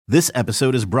This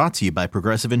episode is brought to you by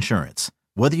Progressive Insurance.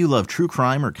 Whether you love true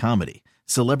crime or comedy,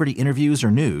 celebrity interviews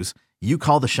or news, you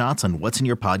call the shots on what's in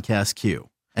your podcast queue.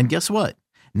 And guess what?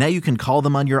 Now you can call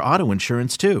them on your auto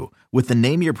insurance too with the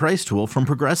Name Your Price tool from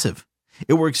Progressive.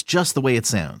 It works just the way it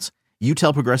sounds. You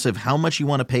tell Progressive how much you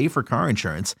want to pay for car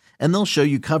insurance, and they'll show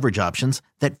you coverage options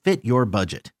that fit your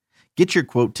budget. Get your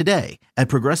quote today at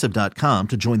Progressive.com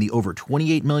to join the over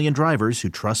 28 million drivers who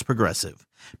trust Progressive.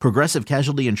 Progressive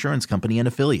Casualty Insurance Company and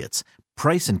Affiliates.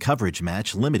 Price and coverage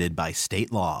match limited by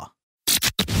state law.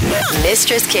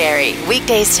 Mistress Carrie,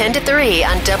 weekdays 10 to 3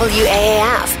 on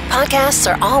WAAF. Podcasts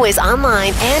are always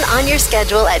online and on your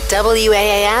schedule at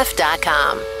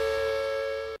WAAF.com.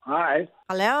 Hi.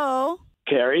 Hello.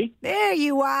 Carrie. There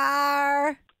you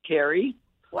are. Carrie.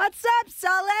 What's up,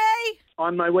 Sully?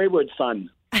 On my wayward son.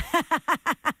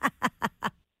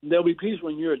 There'll be peace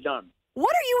when you're done.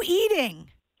 What are you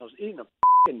eating? I was eating a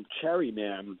f***ing cherry,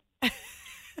 man. And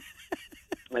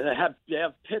they have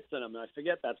pits in them, and I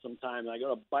forget that sometimes. I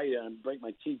go to bite it and break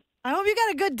my teeth. I hope you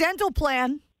got a good dental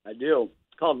plan. I do.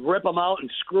 It's called rip them out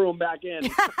and screw them back in.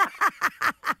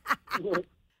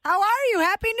 How are you?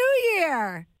 Happy New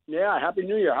Year. Yeah, Happy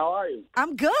New Year. How are you?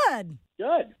 I'm good.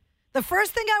 Good. The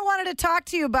first thing I wanted to talk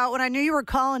to you about when I knew you were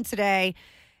calling today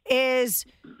is,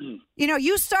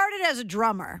 you started as a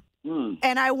drummer,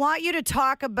 and I want you to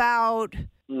talk about...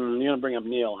 You're going to bring up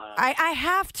Neil, huh? I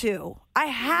have to. I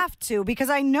have to, because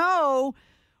I know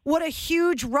what a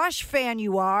huge Rush fan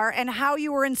you are and how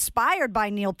you were inspired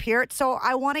by Neil Peart, so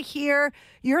I want to hear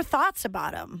your thoughts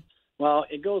about him. Well,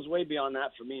 it goes way beyond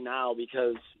that for me now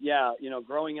because,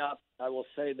 growing up, I will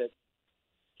say that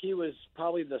he was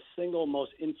probably the single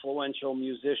most influential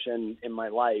musician in my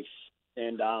life.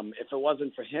 And if it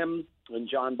wasn't for him and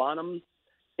John Bonham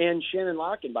and Shannon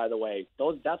Larkin, by the way,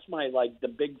 that's my, the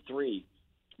big three.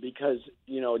 Because,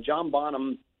 John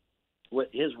Bonham,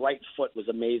 his right foot was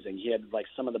amazing. He had,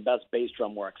 some of the best bass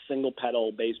drum work, single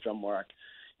pedal bass drum work,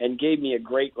 and gave me a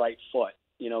great right foot,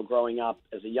 growing up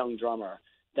as a young drummer.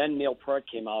 Then Neil Peart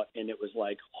came out, and it was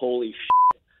like, holy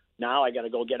shit. Now I got to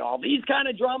go get all these kind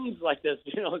of drums like this,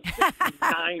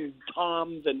 69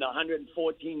 toms and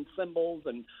 114 cymbals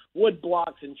and wood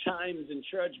blocks and chimes and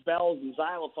church bells and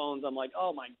xylophones. I'm like,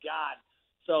 oh, my God.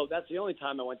 So that's the only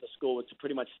time I went to school was to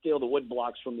pretty much steal the wood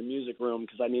blocks from the music room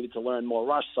because I needed to learn more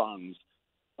Rush songs.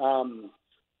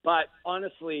 But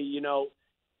honestly,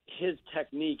 his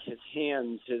technique, his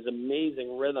hands, his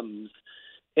amazing rhythms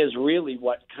is really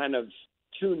what kind of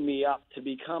tuned me up to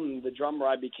become the drummer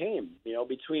I became.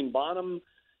 Between Bonham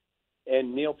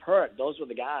and Neil Peart, those were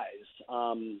the guys.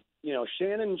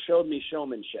 Shannon showed me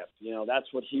showmanship.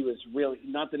 That's what he was really,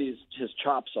 not that his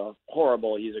chops are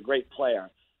horrible. He's a great player.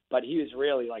 But he was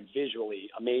really, visually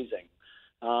amazing.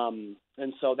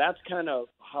 And so that's kind of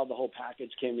how the whole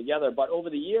package came together. But over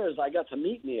the years, I got to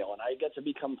meet Neil, and I got to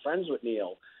become friends with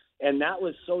Neil. And that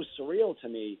was so surreal to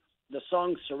me. The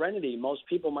song Serenity, most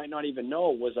people might not even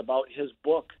know, was about his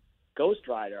book, Ghost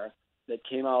Rider, that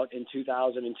came out in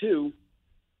 2002,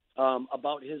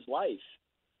 about his life.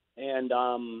 And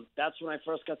that's when I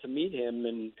first got to meet him,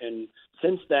 and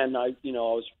since then, I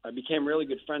became really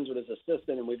good friends with his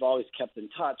assistant, and we've always kept in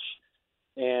touch.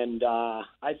 And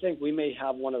I think we may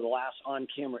have one of the last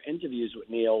on-camera interviews with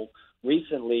Neil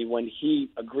recently when he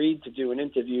agreed to do an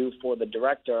interview for the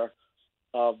director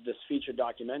of this feature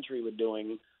documentary we're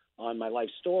doing on my life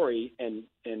story, and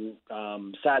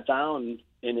sat down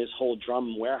in his whole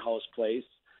drum warehouse place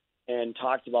and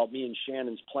talked about me and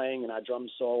Shannon's playing and our drum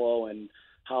solo and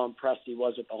how impressed he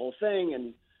was with the whole thing.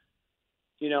 And,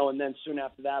 and then soon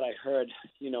after that, I heard,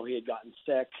 he had gotten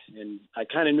sick, and I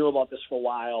kind of knew about this for a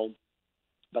while,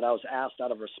 but I was asked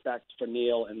out of respect for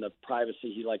Neil and the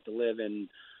privacy he liked to live in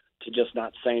to just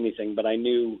not say anything. But I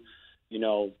knew,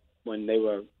 when they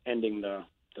were ending the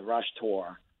Rush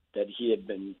tour that he had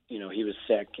been, he was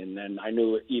sick. And then I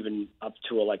knew even up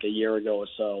to a year ago or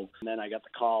so. And then I got the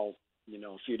call,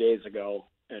 a few days ago,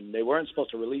 and they weren't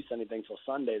supposed to release anything till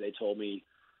Sunday, they told me.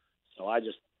 So I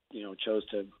just, chose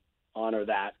to honor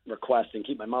that request and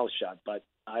keep my mouth shut. But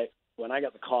when I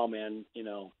got the call, man, it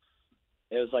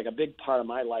was like a big part of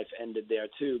my life ended there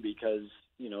too, because,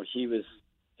 he was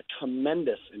a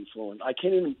tremendous influence. I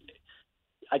can't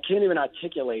even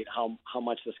articulate how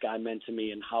much this guy meant to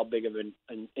me and how big of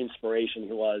an inspiration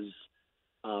he was,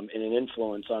 and an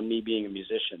influence on me being a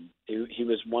musician. He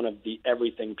was one of the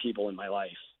everything people in my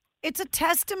life. It's a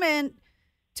testament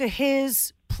to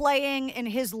his playing and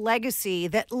his legacy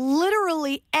that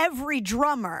literally every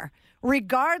drummer,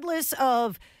 regardless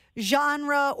of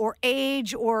genre or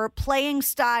age or playing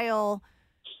style,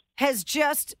 has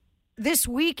just this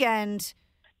weekend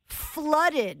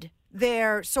flooded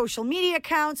their social media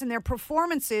accounts and their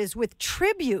performances with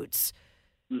tributes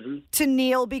to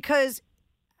Neil because,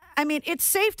 I mean, it's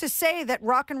safe to say that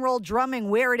rock and roll drumming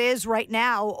where it is right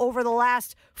now over the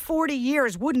last 40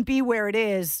 years wouldn't be where it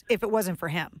is if it wasn't for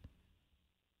him.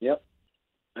 Yep.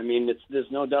 I mean,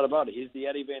 there's no doubt about it. He's the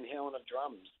Eddie Van Halen of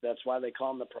drums. That's why they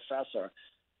call him the Professor.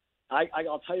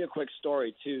 I'll tell you a quick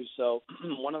story, too. So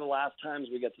one of the last times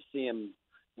we got to see him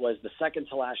was the second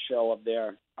to last show of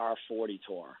their R40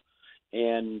 tour.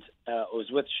 And it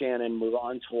was with Shannon. We were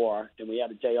on tour, and we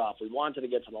had a day off. We wanted to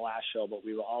get to the last show, but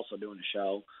we were also doing a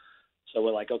show. So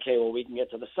we're like, okay, well, we can get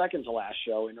to the second to last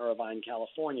show in Irvine,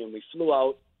 California. And we flew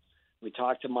out. We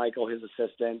talked to Michael, his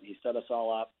assistant. He set us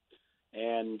all up.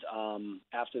 And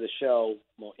after the show,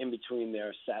 well, in between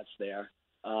their sets there,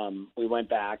 we went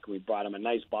back. We brought him a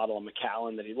nice bottle of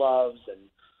Macallan that he loves. And,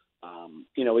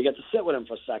 we get to sit with him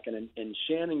for a second. And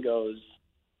Shannon goes,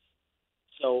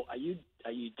 so are you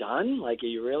done? Like, are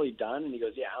you really done? And he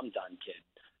goes, yeah, I'm done, kid.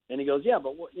 And he goes, yeah,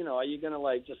 but what, are you going to,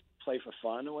 like, just play for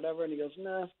fun or whatever? And he goes,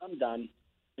 nah, I'm done.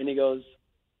 And he goes,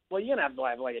 well, you're going to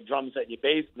have like a drum set in your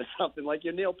basement or something, like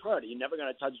you're Neil Peart. You're never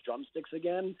going to touch drumsticks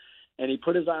again? And he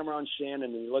put his arm around Shannon,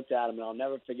 and he looked at him, and I'll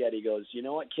never forget. He goes, you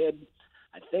know what, kid?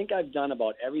 I think I've done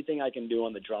about everything I can do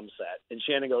on the drum set. And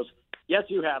Shannon goes, yes,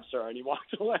 you have, sir. And he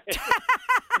walked away.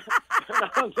 And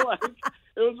I was like,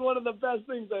 it was one of the best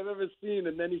things I've ever seen.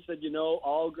 And then he said,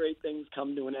 all great things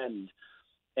come to an end.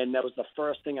 And that was the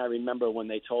first thing I remember when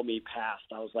they told me he passed.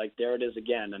 I was like, there it is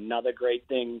again. Another great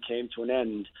thing came to an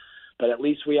end. But at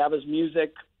least we have his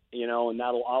music, and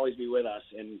that'll always be with us.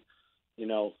 And,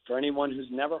 for anyone who's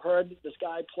never heard this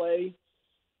guy play,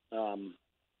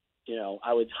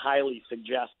 I would highly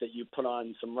suggest that you put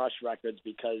on some Rush records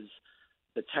because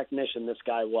the technician this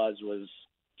guy was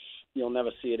you'll never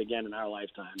see it again in our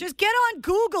lifetime. Just get on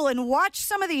Google and watch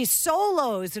some of these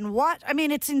solos and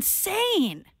it's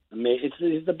insane. I mean,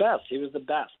 he's the best. He was the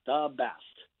best.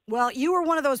 Well, you were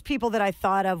one of those people that I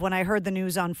thought of when I heard the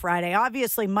news on Friday.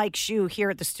 Obviously, Mike Shue here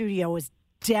at the studio was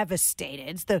devastated.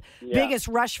 It's the biggest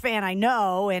Rush fan I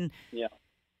know. And,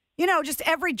 just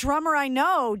every drummer I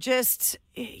know, just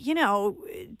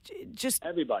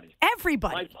everybody.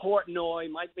 Mike Portnoy,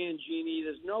 Mike Mangini.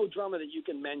 There's no drummer that you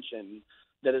can mention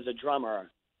that is a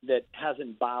drummer that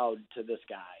hasn't bowed to this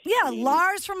guy. Yeah,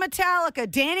 Lars from Metallica,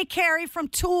 Danny Carey from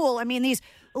Tool. I mean, these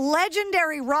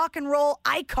legendary rock and roll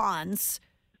icons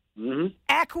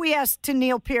acquiesce to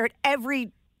Neil Peart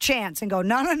every chance and go,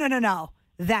 no,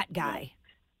 that guy.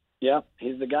 Yeah,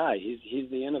 he's the guy. He's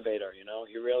the innovator,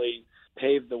 He really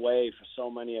paved the way for so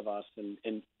many of us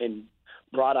and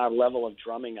brought our level of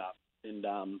drumming up. And,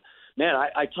 man,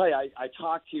 I tell you, I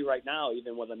talk to you right now,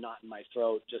 even with a knot in my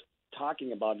throat, just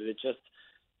talking about it.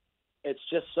 It's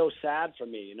just so sad for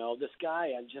me. This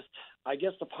guy, I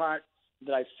guess the part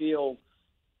that I feel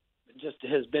just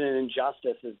has been an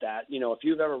injustice is that, if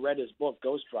you've ever read his book,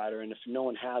 Ghost Rider, and if no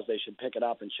one has, they should pick it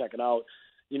up and check it out.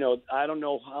 I don't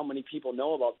know how many people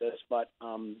know about this, but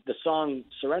the song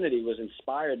Serenity was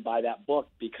inspired by that book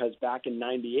because back in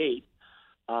 98,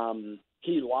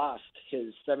 he lost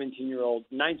his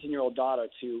 19-year-old daughter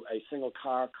to a single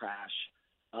car crash.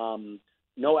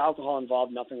 No alcohol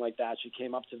involved, nothing like that. She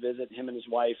came up to visit him and his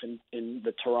wife in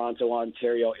the Toronto,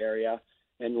 Ontario area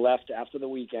and left after the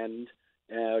weekend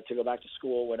to go back to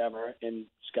school, whatever, and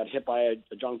she got hit by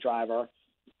a drunk driver.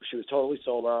 She was totally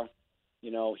sober.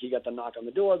 He got the knock on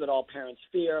the door that all parents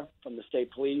fear from the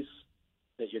state police,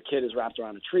 that your kid is wrapped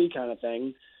around a tree kind of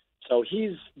thing. So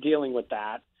he's dealing with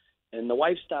that. And the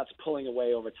wife starts pulling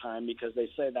away over time because they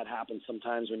say that happens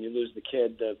sometimes when you lose the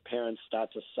kid, the parents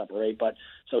start to separate. But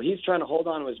so he's trying to hold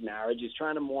on to his marriage. He's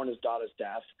trying to mourn his daughter's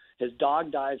death. His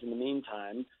dog dies in the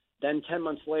meantime. Then 10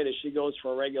 months later, she goes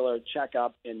for a regular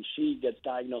checkup and she gets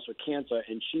diagnosed with cancer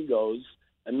and she goes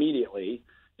immediately.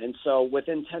 And so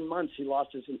within 10 months, he lost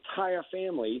his entire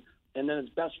family. And then his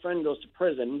best friend goes to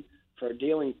prison for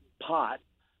dealing pot.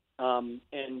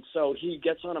 And so he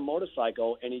gets on a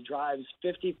motorcycle and he drives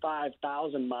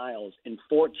 55,000 miles in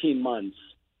 14 months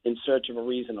in search of a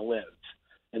reason to live.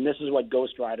 And this is what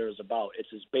Ghost Rider is about. It's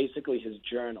basically his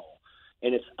journal.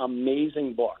 And it's an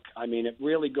amazing book. I mean, it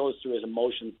really goes through his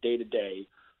emotions day to day,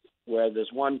 where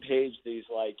there's one page that he's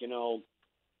like,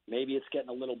 maybe it's getting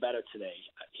a little better today.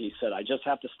 He said, I just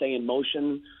have to stay in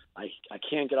motion. I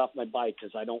can't get off my bike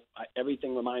because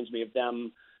everything reminds me of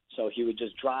them. So he would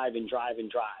just drive and drive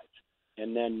and drive.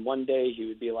 And then one day he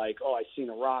would be like, oh, I seen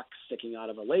a rock sticking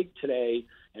out of a lake today,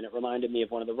 and it reminded me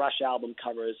of one of the Rush album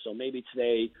covers, so maybe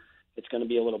today it's going to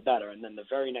be a little better. And then the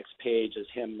very next page is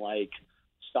him, like,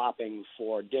 stopping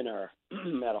for dinner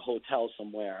at a hotel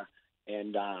somewhere,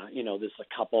 and, there's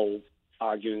a couple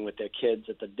arguing with their kids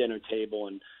at the dinner table,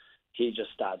 and he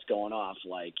just starts going off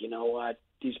like, you know what,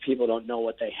 these people don't know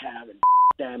what they have, and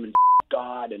them, and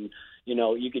God, and, you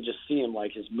know, you could just see him,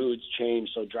 like, his moods change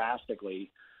so drastically.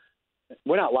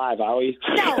 We're not live, are we?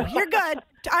 No, you're good.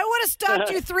 I would have stopped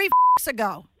you 3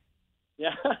 ago.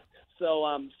 Yeah.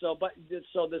 So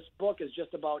this book is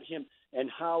just about him and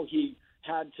how he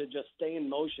had to just stay in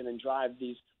motion and drive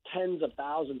these tens of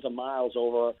thousands of miles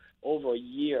over a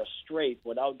year straight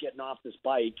without getting off this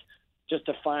bike, just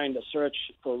to find a search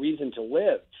for a reason to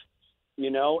live, you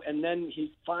know. And then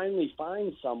he finally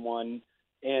finds someone,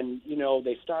 and, you know,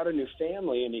 they start a new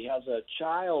family, and he has a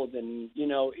child, and, you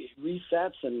know, he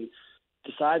resets and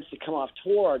decides to come off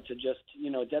tour to just, you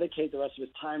know, dedicate the rest of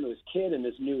his time to his kid and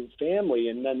his new family.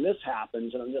 And then this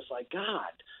happens, and I'm just like,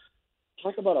 God,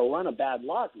 talk about a run of bad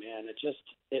luck, man.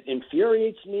 It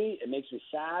infuriates me. It makes me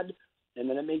sad. And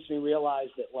then it makes me realize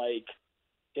that, like,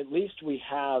 at least we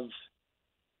have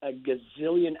a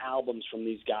gazillion albums from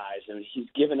these guys, and he's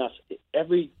given us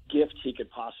every gift he could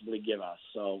possibly give us.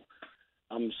 So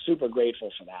I'm super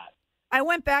grateful for that. I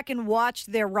went back and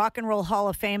watched their Rock and Roll Hall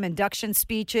of Fame induction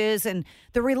speeches, and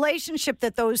the relationship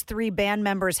that those 3 band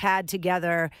members had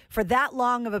together for that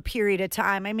long of a period of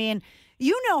time. I mean,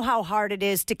 you know how hard it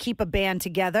is to keep a band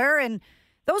together, and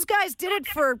those guys did it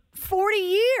for 40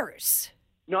 years.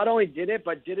 Not only did it,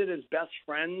 but did it as best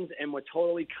friends and were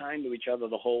totally kind to each other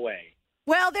the whole way.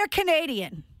 Well, they're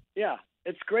Canadian. Yeah,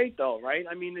 it's great, though, right?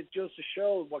 I mean, it goes to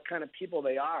show what kind of people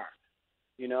they are,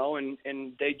 you know, and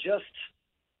they just...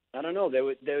 I don't know. They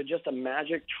were just a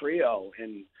magic trio,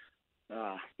 and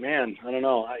man, I don't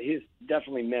know. He's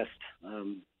definitely missed.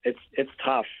 It's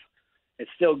tough. It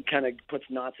still kind of puts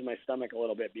knots in my stomach a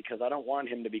little bit because I don't want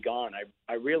him to be gone.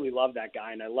 I really love that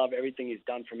guy, and I love everything he's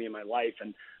done for me in my life,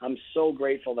 and I'm so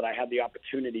grateful that I had the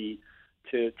opportunity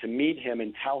to meet him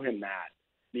and tell him that,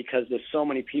 because there's so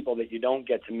many people that you don't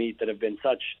get to meet that have been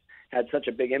had such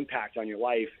a big impact on your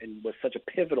life and was such a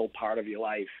pivotal part of your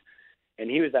life. And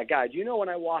he was that guy. Do you know when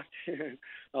I walked?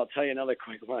 I'll tell you another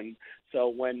quick one. So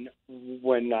when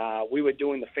we were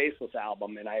doing the Faceless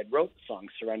album, and I had wrote the song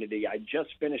Serenity, I just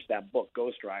finished that book,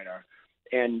 Ghost Rider.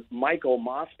 And Michael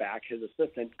Mossback, his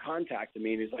assistant, contacted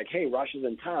me, and he's like, "Hey, Rush is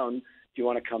in town. Do you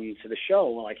want to come to the show?"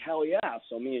 And we're like, "Hell yeah!"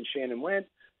 So me and Shannon went.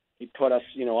 He put us,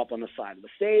 you know, up on the side of the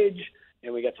stage,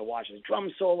 and we got to watch his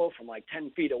drum solo from like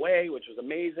 10 feet away, which was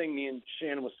amazing. Me and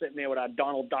Shannon was sitting there with our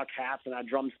Donald Duck hats and our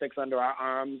drumsticks under our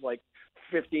arms, like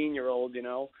 15-year-olds, you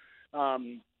know.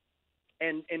 And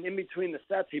in between the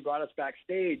sets, he brought us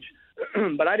backstage,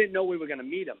 but I didn't know we were going to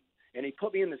meet him. And he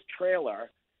put me in this trailer,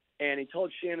 and he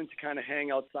told Shannon to kind of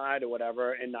hang outside or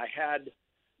whatever, and I had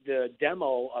the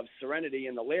demo of Serenity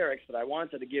and the lyrics that I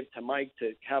wanted to give to Mike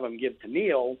to have him give to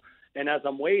Neil. And as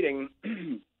I'm waiting,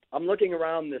 I'm looking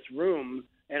around this room,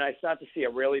 and I start to see a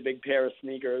really big pair of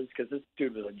sneakers because this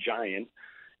dude was a giant,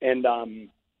 and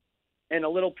a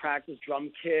little practice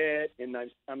drum kit. And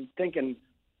I'm thinking,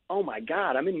 oh, my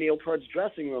God, I'm in Neil Peart's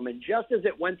dressing room. And just as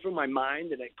it went through my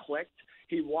mind and it clicked,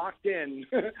 he walked in,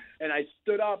 and I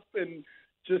stood up and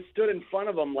just stood in front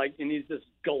of him like, and he's this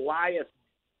Goliath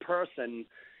person.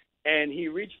 And he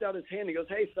reached out his hand. He goes,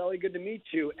 "Hey, Sully, good to meet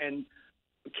you." And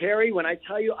Carrie, when I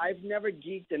tell you, I've never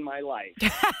geeked in my life.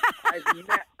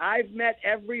 I've met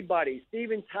everybody,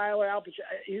 Steven Tyler, Al Pacino,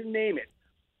 you name it.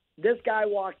 This guy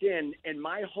walked in, and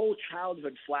my whole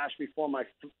childhood flashed before my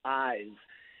eyes.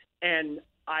 And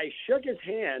I shook his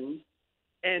hand,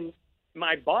 and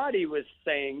my body was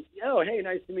saying, "Oh, hey,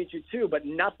 nice to meet you too," but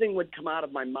nothing would come out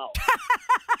of my mouth.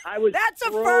 I was That's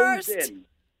frozen. A first.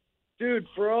 Dude,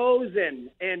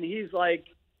 frozen. And he's like,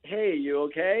 "Hey, you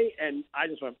okay?" And I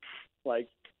just went, like,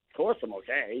 "Of course I'm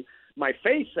okay." My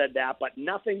face said that, but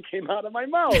nothing came out of my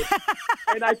mouth.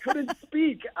 And I couldn't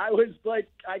speak. I was like,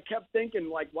 I kept thinking,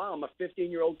 like, wow, I'm a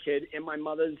 15-year-old kid in my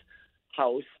mother's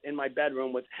house in my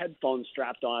bedroom with headphones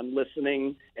strapped on,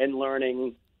 listening and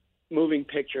learning, moving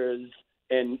pictures,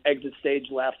 and Exit Stage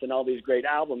Left, and all these great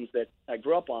albums that I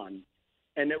grew up on.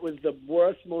 And it was the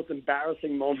worst, most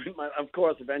embarrassing moment. Of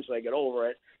course, eventually I get over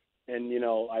it. And, you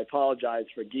know, I apologize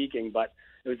for geeking, but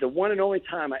it was the one and only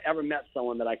time I ever met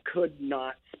someone that I could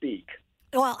not speak.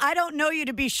 Well, I don't know you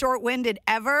to be short-winded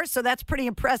ever, so that's pretty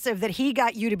impressive that he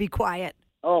got you to be quiet.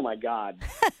 Oh, my God.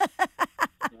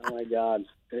 Oh, my God.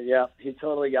 Yeah, he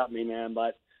totally got me, man.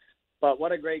 But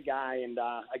what a great guy. And,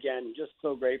 again, just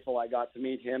so grateful I got to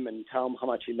meet him and tell him how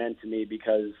much he meant to me,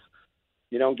 because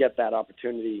you don't get that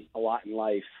opportunity a lot in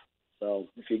life. So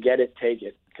if you get it, take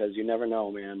it, because you never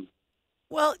know, man.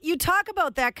 Well, you talk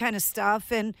about that kind of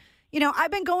stuff, and, you know,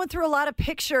 I've been going through a lot of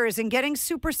pictures and getting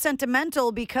super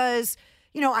sentimental because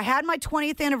I had my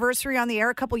 20th anniversary on the air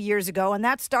a couple years ago, and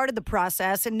that started the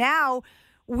process. And now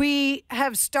we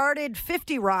have started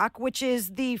 50 Rock, which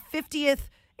is the 50th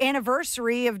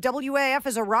anniversary of WAAF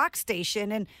as a rock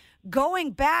station. And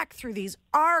going back through these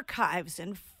archives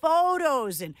and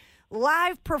photos and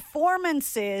live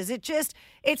performances,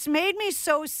 it's made me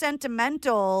so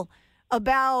sentimental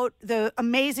about the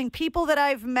amazing people that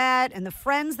I've met and the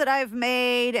friends that I've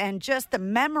made and just the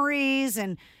memories.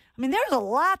 And I mean, there's a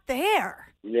lot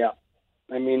there. Yeah.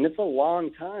 I mean, it's a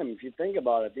long time if you think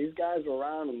about it. These guys were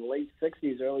around in the late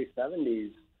 60s, early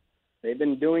 70s. They've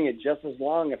been doing it just as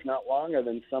long, if not longer,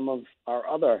 than some of our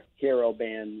other hero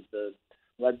bands, the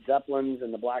Led Zeppelins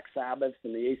and the Black Sabbaths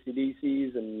and the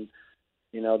AC/DCs and,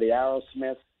 the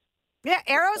Aerosmiths. Yeah,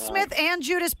 Aerosmith and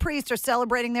Judas Priest are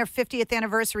celebrating their 50th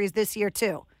anniversaries this year,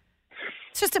 too.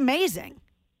 It's just amazing.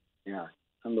 Yeah,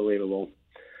 unbelievable.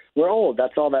 We're old.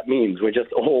 That's all that means. We're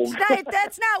just old.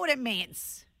 That's not what it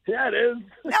means. Yeah, it is.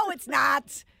 No, it's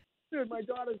not. Dude, my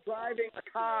daughter's driving a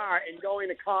car and going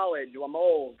to college. I'm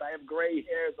old. I have gray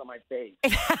hairs on my face.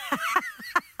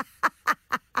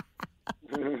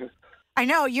 I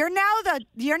know. You're now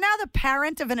the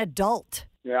parent of an adult.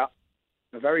 Yeah.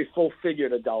 A very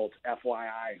full-figured adult,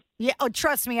 FYI. Yeah. Oh,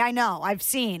 trust me. I know. I've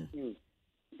seen.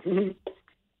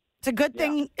 It's a good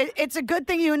thing. Yeah. It's a good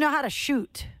thing you know how to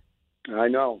shoot. I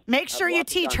know. Make sure you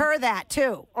teach her that,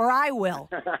 too, or I will.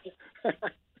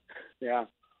 Yeah.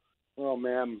 Oh,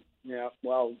 man. Yeah.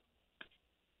 Well,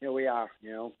 here we are,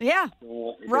 Yeah.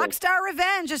 Rockstar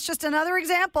revenge. It's just another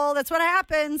example. That's what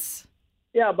happens.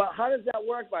 Yeah, but how does that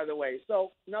work, by the way?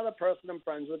 So another person I'm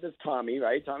friends with is Tommy,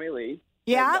 right? Tommy Lee.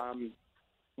 Yeah. And,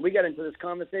 we got into this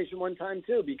conversation one time,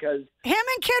 too, because... Him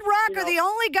and Kid Rock are the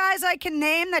only guys I can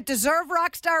name that deserve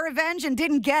Rockstar revenge and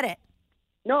didn't get it.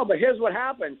 No, but here's what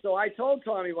happened. So I told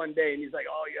Tommy one day, and he's like,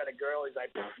 oh, you had a girl? He's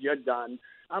like, you're done.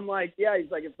 I'm like, yeah. He's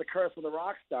like, it's the curse of the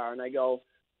rock star. And I go,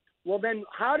 well, then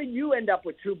how did you end up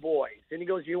with two boys? And he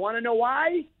goes, you want to know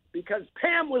why? Because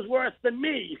Pam was worse than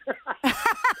me.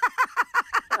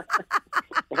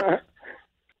 I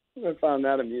found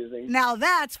that amusing. Now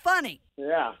that's funny.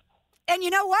 Yeah. And you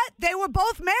know what? They were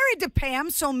both married to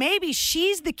Pam, so maybe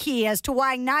she's the key as to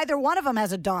why neither one of them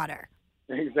has a daughter.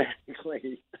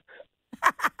 Exactly.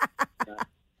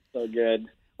 So good.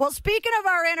 Well, speaking of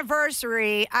our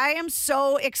anniversary, I am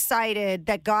so excited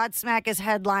that Godsmack is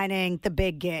headlining the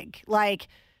Big Gig. Like,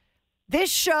 this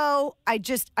show, I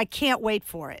can't wait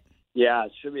for it. Yeah,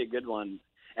 it should be a good one.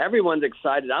 Everyone's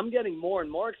excited. I'm getting more and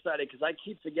more excited because I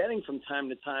keep forgetting from time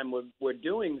to time we're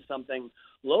doing something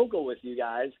local with you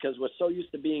guys because we're so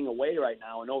used to being away right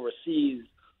now and overseas,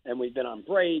 and we've been on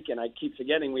break, and I keep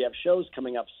forgetting we have shows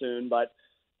coming up soon, but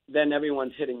then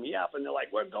everyone's hitting me up, and they're like,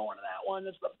 we're going to that one.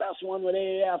 It's the best one with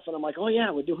AAF. And I'm like, oh, yeah,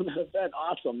 we're doing that event.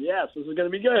 Awesome. Yes, this is going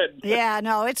to be good. Yeah,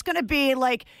 no, it's going to be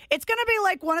like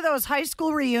one of those high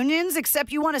school reunions,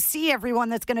 except you want to see everyone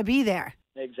that's going to be there.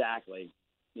 Exactly.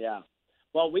 Yeah.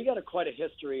 Well, we got quite a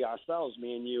history ourselves,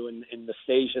 me and you, in the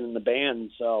station and the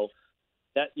band. So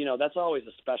that's always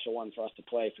a special one for us to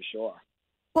play for sure.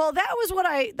 Well,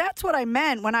 that's what I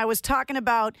meant when I was talking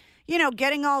about,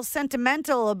 getting all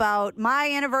sentimental about my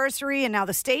anniversary and now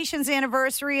the station's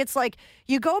anniversary. It's like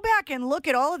you go back and look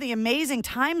at all of the amazing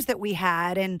times that we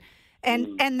had and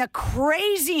the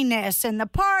craziness and the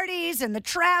parties and the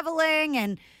traveling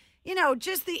and,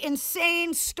 just the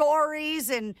insane stories.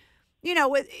 And,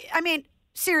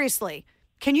 seriously,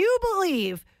 can you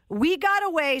believe we got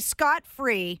away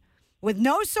scot-free with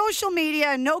no social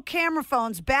media, no camera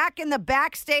phones, back in the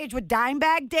backstage with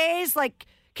Dimebag days? Like,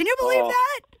 can you believe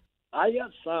that? I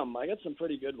got some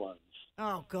pretty good ones.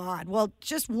 Oh, God. Well,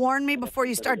 just warn me before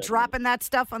you start dropping that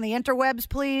stuff on the interwebs,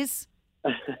 please.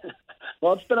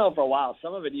 Well, it's been out for a while.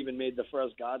 Some of it even made the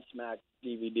first Godsmack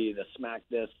DVD, the Smack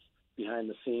This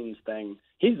behind-the-scenes thing.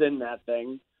 He's in that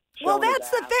thing. Well, that's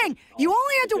the thing. You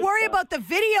only had to worry about the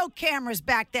video cameras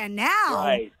back then. Now,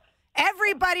 right.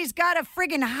 Everybody's got a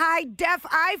friggin' high-def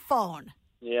iPhone.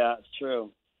 Yeah, it's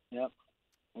true. Yep.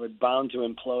 We're bound to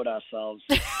implode ourselves.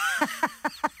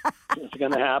 It's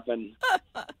going to happen.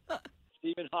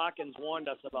 Stephen Hawking warned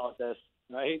us about this,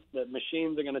 right? That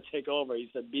machines are going to take over. He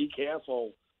said, be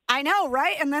careful. I know,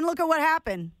 right? And then look at what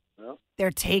happened. Well, they're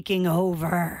taking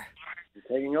over.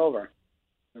 They're taking over.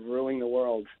 They're ruling the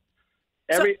world.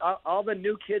 All the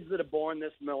new kids that are born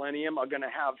this millennium are going to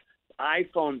have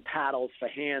iPhone paddles for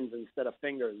hands instead of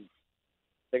fingers.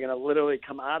 They're going to literally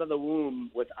come out of the womb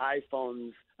with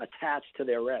iPhones attached to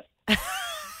their wrist.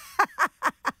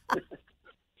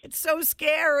 It's so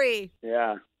scary.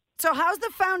 Yeah. So how's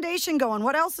the foundation going?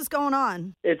 What else is going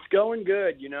on? It's going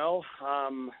good,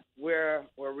 we're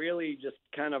really just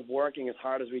kind of working as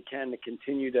hard as we can to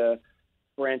continue to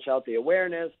branch out the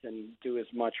awareness and do as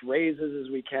much raises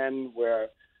as we can. We're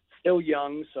still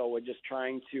young, so we're just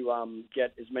trying to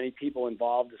get as many people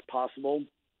involved as possible,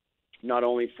 not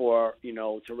only for,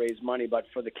 to raise money, but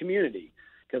for the community.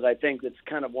 Because I think it's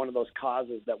kind of one of those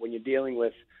causes that when you're dealing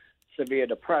with severe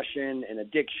depression and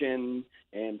addiction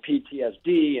and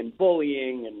PTSD and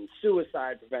bullying and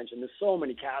suicide prevention, there's so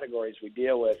many categories we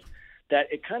deal with that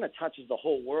it kind of touches the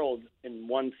whole world in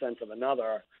one sense or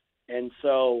another. And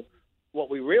so what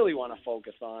we really want to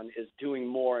focus on is doing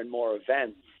more and more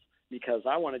events, because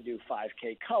I want to do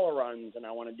 5K color runs, and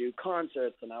I want to do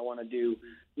concerts, and I want to do,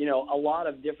 a lot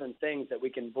of different things that we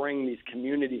can bring these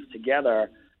communities together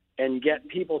and get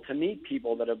people to meet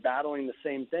people that are battling the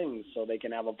same things, so they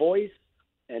can have a voice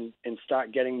and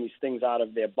start getting these things out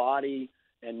of their body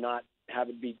and not have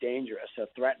it be dangerous or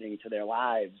threatening to their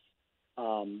lives,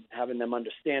 having them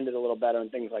understand it a little better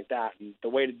and things like that. And the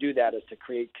way to do that is to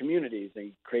create communities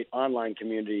and create online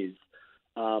communities.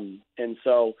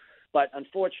 But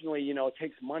unfortunately, it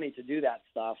takes money to do that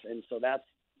stuff. And so that's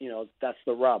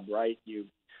the rub, right?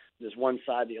 There's one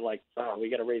side that you're like, oh, we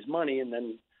got to raise money, and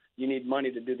then you need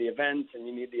money to do the events, and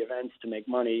you need the events to make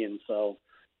money. And so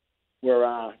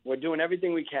we're doing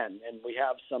everything we can, and we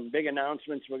have some big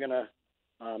announcements we're going to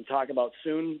talk about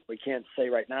soon. We can't say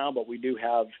right now, but we do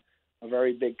have a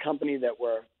very big company that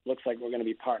looks like we're going to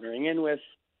be partnering in with,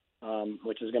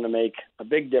 which is going to make a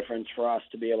big difference for us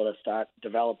to be able to start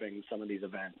developing some of these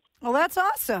events. Well, that's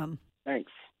awesome.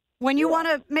 Thanks. When you want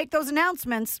to make those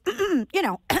announcements,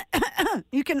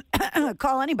 you can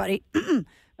call anybody.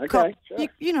 Okay, sure.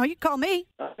 You call me.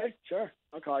 Okay, sure.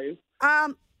 I'll call you. I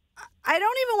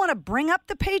don't even want to bring up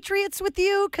the Patriots with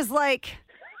you because,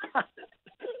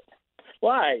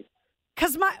 Why?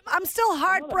 Because I'm still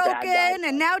heartbroken,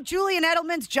 and now Julian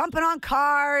Edelman's jumping on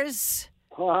cars.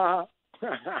 Sorry,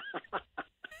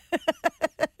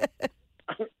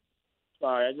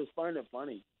 I just find it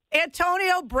funny.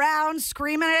 Antonio Brown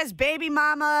screaming at his baby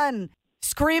mama and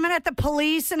screaming at the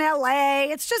police in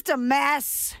L.A. It's just a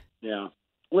mess. Yeah.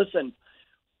 Listen,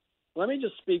 let me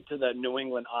just speak to the New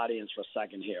England audience for a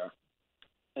second here.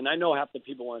 And I know half the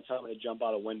people want to tell me to jump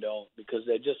out a window because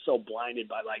they're just so blinded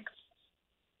by,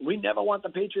 we never want the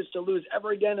Patriots to lose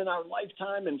ever again in our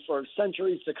lifetime and for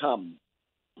centuries to come.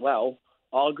 Well,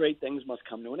 all great things must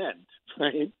come to an end,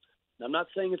 right? I'm not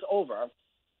saying it's over,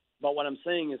 but what I'm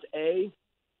saying is,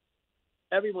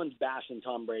 everyone's bashing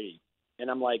Tom Brady.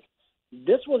 And I'm like,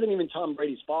 this wasn't even Tom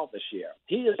Brady's fault this year.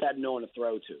 He just had no one to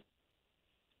throw to.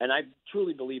 And I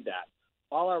truly believe that.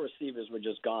 All our receivers were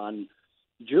just gone.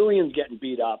 Julian's getting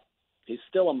beat up. He's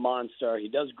still a monster. He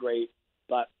does great.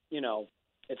 But,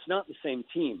 it's not the same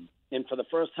team. And for the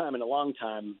first time in a long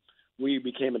time, we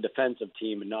became a defensive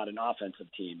team and not an offensive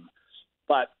team.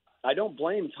 But I don't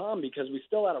blame Tom because we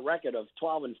still had a record of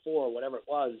 12-4 or whatever it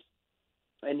was.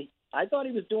 And I thought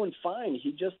he was doing fine.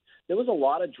 There was a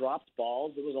lot of dropped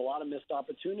balls. There was a lot of missed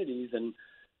opportunities. And,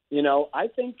 I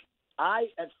think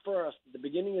at first, at the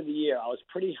beginning of the year, I was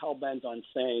pretty hell-bent on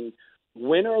saying,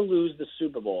 win or lose the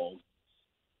Super Bowl,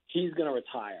 he's going to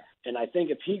retire. And I think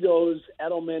if he goes,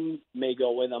 Edelman may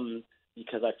go with him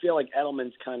because I feel like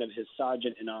Edelman's kind of his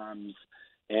sergeant in arms.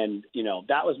 And,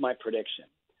 that was my prediction.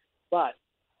 But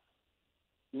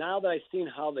now that I've seen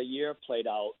how the year played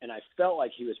out and I felt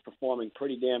like he was performing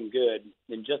pretty damn good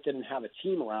and just didn't have a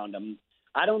team around him,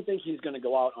 I don't think he's going to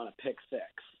go out on a pick six.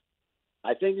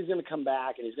 I think he's going to come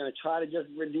back and he's going to try to just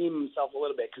redeem himself a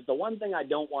little bit because the one thing I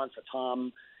don't want for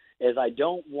Tom is I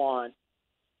don't want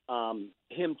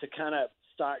him to kind of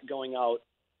start going out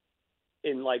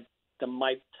in the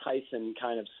Mike Tyson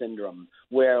kind of syndrome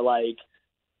where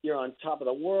you're on top of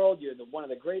the world, you're one of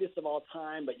the greatest of all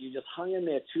time, but you just hung in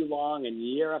there too long, and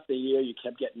year after year you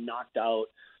kept getting knocked out.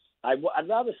 I'd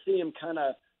rather see him kind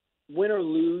of win or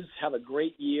lose, have a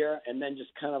great year, and then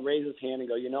just kind of raise his hand and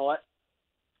go, you know what?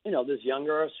 There's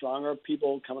younger, stronger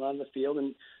people coming on the field,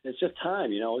 and it's just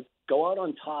time, go out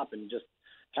on top and just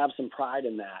have some pride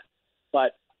in that.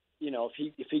 But,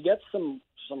 if he gets some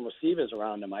receivers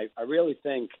around him, I really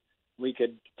think we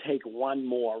could take one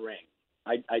more ring.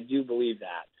 I do believe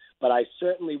that. But I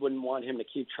certainly wouldn't want him to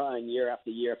keep trying year after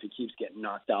year if he keeps getting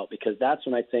knocked out, because that's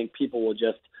when I think people will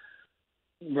just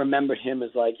remember him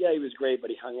as he was great, but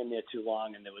he hung in there too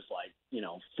long, and there was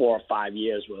 4 or 5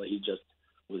 years where he just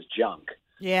was junk.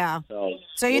 Yeah.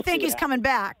 So you think he's coming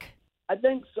back? I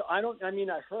think so. I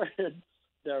heard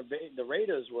the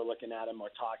Raiders were looking at him or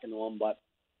talking to him, but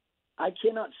I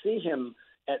cannot see him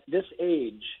at this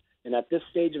age and at this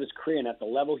stage of his career and at the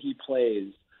level he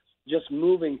plays just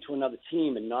moving to another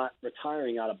team and not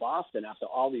retiring out of Boston after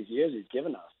all these years he's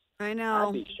given us. I know.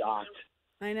 I'd be shocked.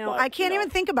 I know. But, I can't even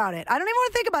think about it. I don't even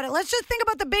want to think about it. Let's just think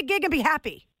about the big gig and be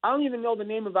happy. I don't even know the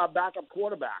name of our backup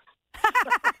quarterback.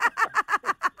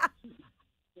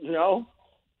 You know?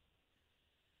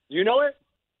 You know it?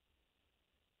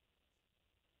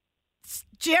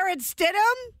 Jared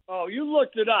Stidham? Oh, you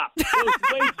looked it up. It was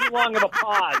way too long of a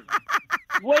pause.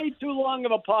 Way too long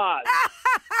of a pause.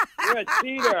 You're a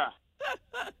cheater.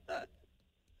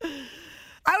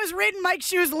 I was reading Mike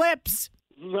Shue's lips.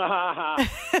 All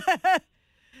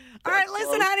right,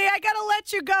 listen, honey, I got to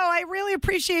let you go. I really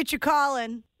appreciate you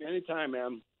calling. Anytime,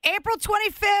 ma'am. April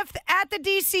 25th at the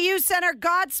DCU Center,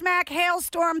 Godsmack,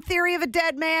 Halestorm, Theory of a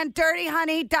Deadman, Dirty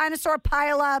Honey, Dinosaur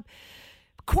Pile-Up.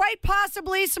 Quite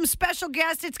possibly some special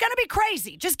guests. It's going to be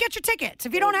crazy. Just get your tickets.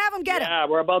 If you don't have them, get them. Yeah,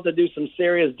 we're about to do some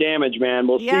serious damage, man.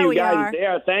 We'll see you guys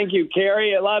there. Thank you,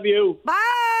 Carrie. I love you.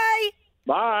 Bye.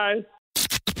 Bye.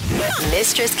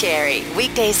 Mistress Carrie,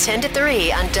 weekdays 10 to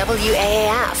 3 on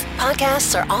WAAF.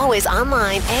 Podcasts are always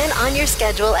online and on your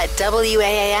schedule at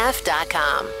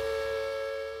WAAF.com.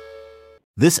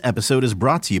 This episode is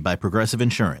brought to you by Progressive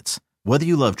Insurance. Whether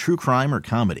you love true crime or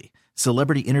comedy,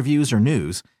 celebrity interviews or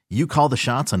news, you call the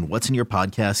shots on what's in your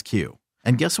podcast queue.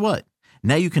 And guess what?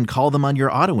 Now you can call them on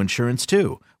your auto insurance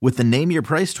too with the Name Your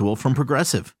Price tool from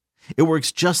Progressive. It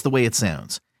works just the way it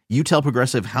sounds. You tell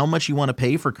Progressive how much you want to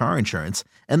pay for car insurance,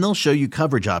 and they'll show you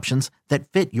coverage options that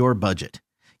fit your budget.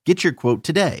 Get your quote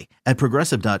today at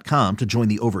Progressive.com to join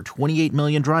the over 28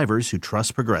 million drivers who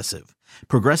trust Progressive.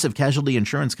 Progressive Casualty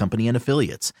Insurance Company and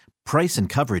Affiliates. Price and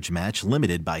coverage match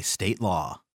limited by state law.